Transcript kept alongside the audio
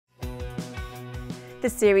The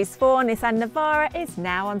Series 4 Nissan Navara is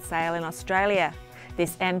now on sale in Australia.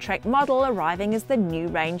 This N-Trek model arriving as the new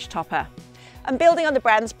range topper. And building on the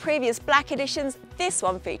brand's previous black editions, this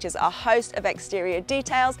one features a host of exterior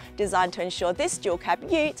details designed to ensure this dual cab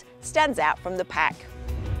ute stands out from the pack.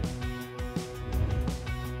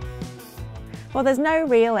 While there's no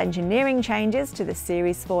real engineering changes to the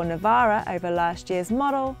Series 4 Navara over last year's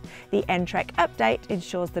model, the N-Trek update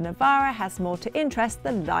ensures the Navara has more to interest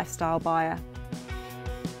the lifestyle buyer.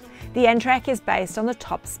 The N-Trek is based on the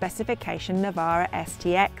top specification Navara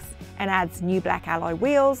STX and adds new black alloy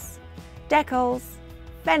wheels, decals,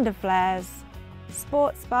 fender flares,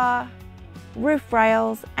 sports bar, roof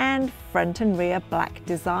rails and front and rear black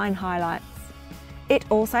design highlights. It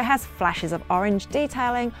also has flashes of orange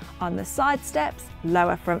detailing on the side steps,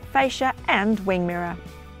 lower front fascia and wing mirror.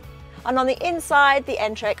 And on the inside, the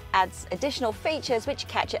N-Trek adds additional features which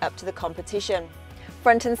catch it up to the competition.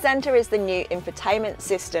 Front and centre is the new infotainment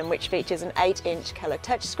system, which features an 8-inch colour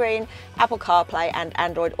touchscreen, Apple CarPlay and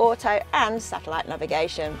Android Auto and satellite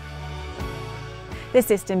navigation. The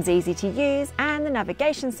system's easy to use and the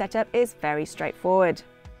navigation setup is very straightforward.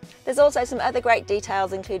 There's also some other great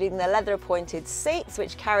details, including the leather appointed seats,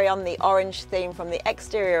 which carry on the orange theme from the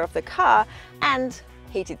exterior of the car, and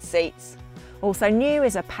heated seats. Also new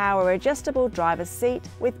is a power adjustable driver's seat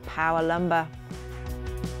with power lumbar.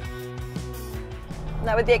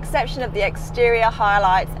 Now, with the exception of the exterior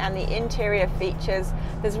highlights and the interior features,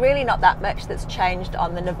 there's really not that much that's changed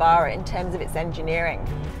on the Navara in terms of its engineering.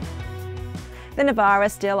 The Navara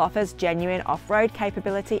still offers genuine off-road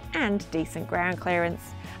capability and decent ground clearance,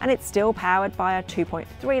 and it's still powered by a 2.3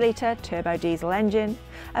 litre turbo diesel engine,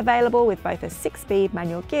 available with both a 6-speed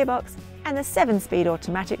manual gearbox and the 7-speed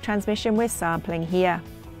automatic transmission we're sampling here.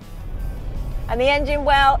 And the engine,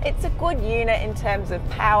 well, it's a good unit in terms of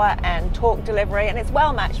power and torque delivery, and it's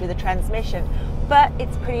well matched with the transmission, but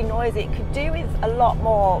it's pretty noisy. It could do with a lot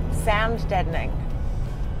more sound deadening.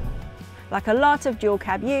 Like a lot of dual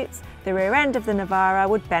cab utes, the rear end of the Navara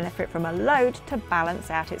would benefit from a load to balance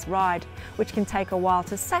out its ride, which can take a while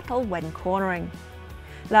to settle when cornering.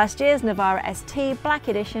 Last year's Navara ST Black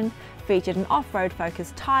Edition featured an off-road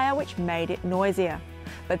focused tyre which made it noisier.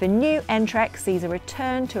 But the new N-Trek sees a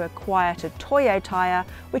return to a quieter Toyo tyre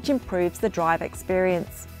which improves the drive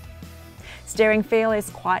experience. Steering feel is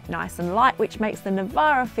quite nice and light, which makes the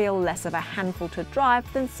Navara feel less of a handful to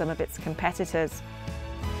drive than some of its competitors.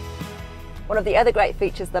 One of the other great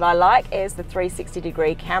features that I like is the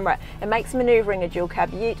 360-degree camera. It makes manoeuvring a dual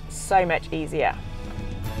cab ute so much easier.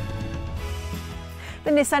 The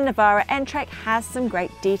Nissan Navara N-Trek has some great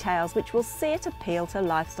details which will see it appeal to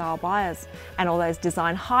lifestyle buyers, and all those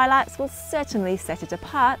design highlights will certainly set it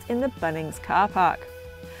apart in the Bunnings car park.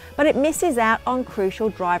 But it misses out on crucial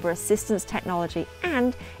driver assistance technology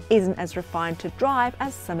and isn't as refined to drive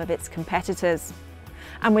as some of its competitors.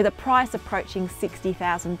 And with a price approaching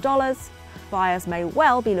 $60,000, buyers may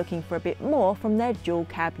well be looking for a bit more from their dual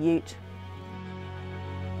cab ute.